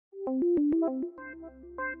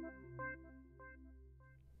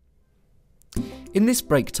In this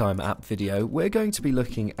break time app video, we're going to be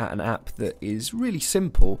looking at an app that is really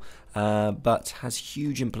simple but has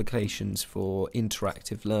huge implications for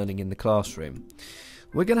interactive learning in the classroom.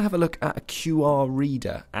 We're going to have a look at a QR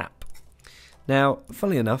Reader app. Now,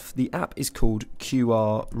 funnily enough, the app is called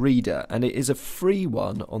QR Reader and it is a free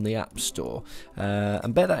one on the App Store.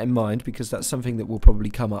 And bear that in mind because that's something that will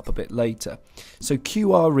probably come up a bit later. So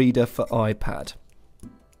QR Reader for iPad.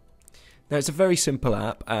 Now it's a very simple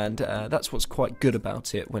app and that's what's quite good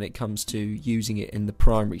about it when it comes to using it in the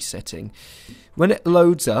primary setting. When it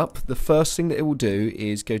loads up, the first thing that it will do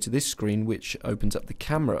is go to this screen which opens up the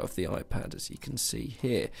camera of the iPad, as you can see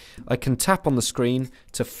here. I can tap on the screen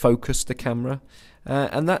to focus the camera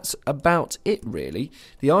and that's about it really.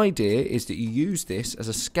 The idea is that you use this as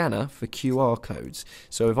a scanner for QR codes.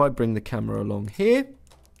 So if I bring the camera along here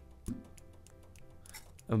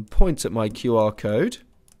and point at my QR code,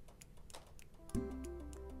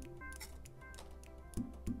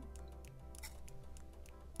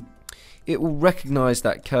 it will recognise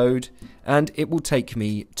that code and it will take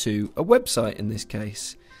me to a website in this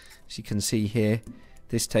case. As you can see here,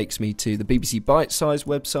 this takes me to the BBC Bite Size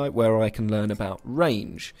website where I can learn about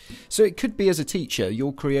range. So it could be as a teacher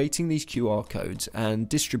you're creating these QR codes and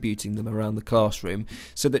distributing them around the classroom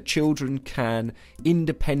so that children can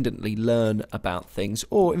independently learn about things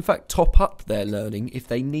or in fact top up their learning if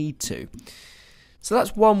they need to. So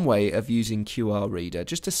that's one way of using QR Reader,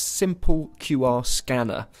 just a simple QR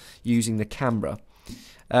scanner using the camera.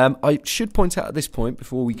 I should point out at this point,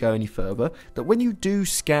 before we go any further, that when you do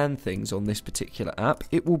scan things on this particular app,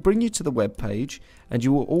 it will bring you to the web page and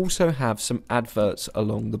you will also have some adverts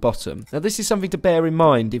along the bottom. Now this is something to bear in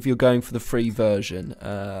mind if you're going for the free version,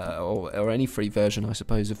 or any free version I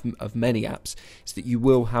suppose of many apps, is that you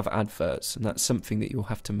will have adverts and that's something that you'll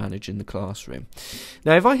have to manage in the classroom.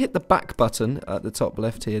 Now if I hit the back button at the top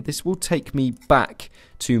left here, this will take me back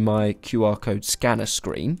to my QR code scanner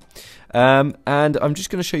screen. And I'm just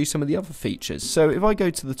going to show you some of the other features. So if I go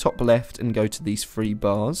to the top left and go to these three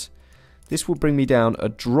bars, this will bring me down a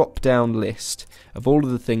drop-down list of all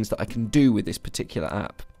of the things that I can do with this particular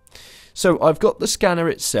app. So I've got the scanner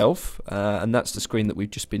itself, and that's the screen that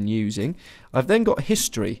we've just been using. I've then got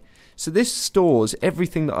history. So this stores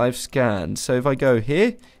everything that I've scanned. So if I go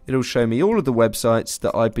here, it'll show me all of the websites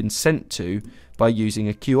that I've been sent to by using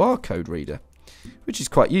a QR code reader, which is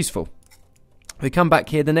quite useful. We come back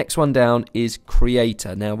here, the next one down is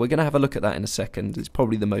Creator. Now we're going to have a look at that in a second. It's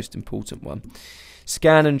probably the most important one.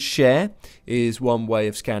 Scan and share is one way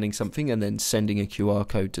of scanning something and then sending a QR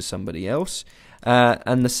code to somebody else.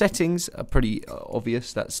 And the settings are pretty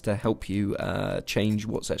obvious. That's to help you change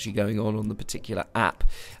what's actually going on the particular app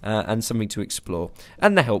and something to explore.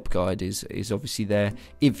 And the help guide is obviously there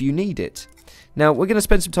if you need it. Now we're going to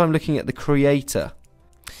spend some time looking at the Creator.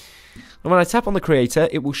 And when I tap on the Creator,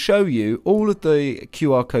 it will show you all of the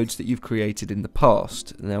QR codes that you've created in the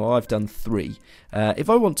past. Now I've done 3. If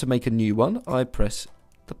I want to make a new one, I press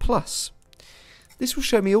the plus. This will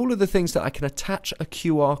show me all of the things that I can attach a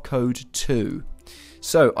QR code to.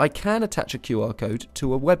 So I can attach a QR code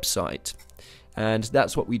to a website. And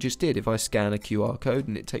that's what we just did. If I scan a QR code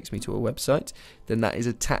and it takes me to a website, then that is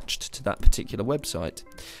attached to that particular website.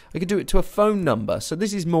 I can do it to a phone number. So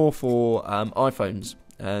this is more for iPhones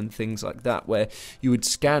and things like that, where you would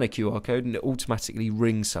scan a QR code and it automatically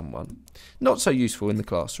rings someone. Not so useful in the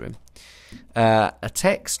classroom. A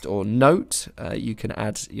text or note you can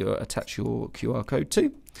attach your QR code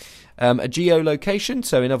to. A geolocation,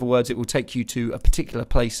 so in other words it will take you to a particular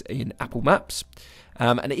place in Apple Maps.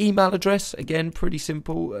 An email address, again pretty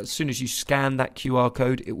simple. As soon as you scan that QR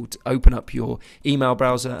code, it will open up your email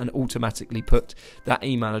browser and automatically put that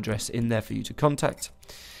email address in there for you to contact.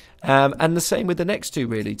 And the same with the next two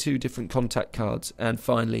really, 2 different contact cards, and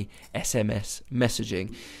finally SMS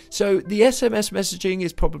messaging. So the SMS messaging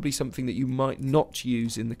is probably something that you might not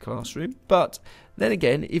use in the classroom, but then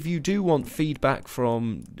again, if you do want feedback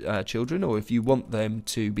from children, or if you want them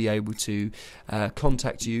to be able to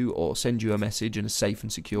contact you or send you a message in a safe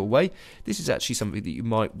and secure way, this is actually something that you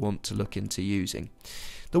might want to look into using.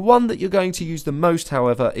 The one that you're going to use the most,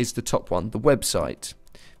 however, is the top one, the website.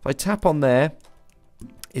 If I tap on there,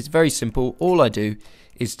 it's very simple. All I do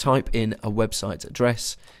is type in a website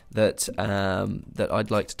address that I'd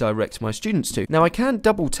like to direct my students to. Now I can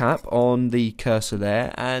double tap on the cursor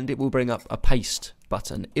there and it will bring up a paste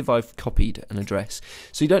button if I've copied an address.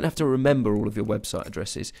 So you don't have to remember all of your website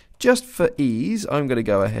addresses. Just for ease, I'm going to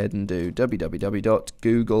go ahead and do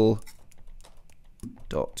www.google.com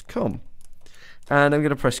and I'm going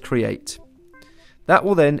to press create. That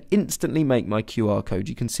will then instantly make my QR code.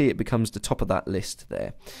 You can see it becomes the top of that list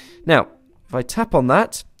there. Now, if I tap on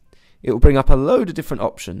that, it will bring up a load of different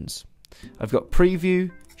options. I've got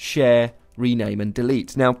preview, share, rename and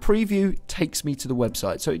delete. Now, preview takes me to the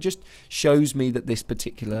website, so it just shows me that this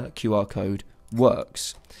particular QR code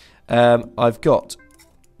works. I've got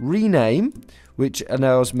rename, which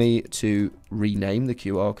allows me to rename the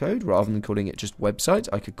QR code rather than calling it just website.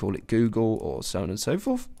 I could call it Google or so on and so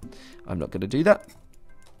forth. I'm not going to do that.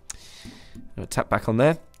 I'm going to tap back on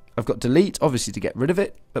there. I've got delete, obviously to get rid of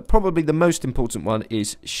it, but probably the most important one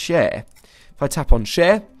is share. If I tap on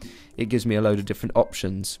share, it gives me a load of different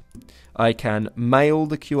options. I can mail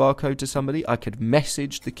the QR code to somebody. I could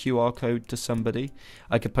message the QR code to somebody.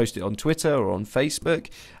 I could post it on Twitter or on Facebook.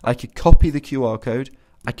 I could copy the QR code.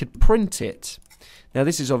 I could print it. Now,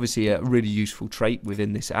 this is obviously a really useful trait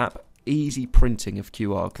within this app. Easy printing of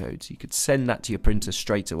QR codes. You could send that to your printer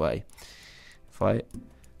straight away. If I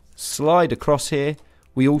slide across here,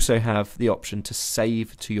 we also have the option to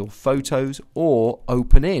save to your photos or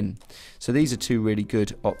open in. So these are two really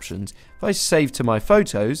good options. If I save to my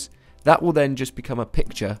photos, that will then just become a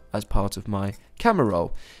picture as part of my camera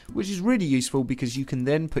roll, which is really useful because you can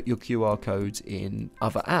then put your QR codes in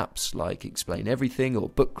other apps like Explain Everything or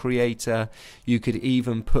Book Creator. You could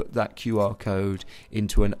even put that QR code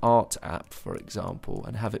into an art app, for example,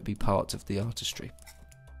 and have it be part of the artistry.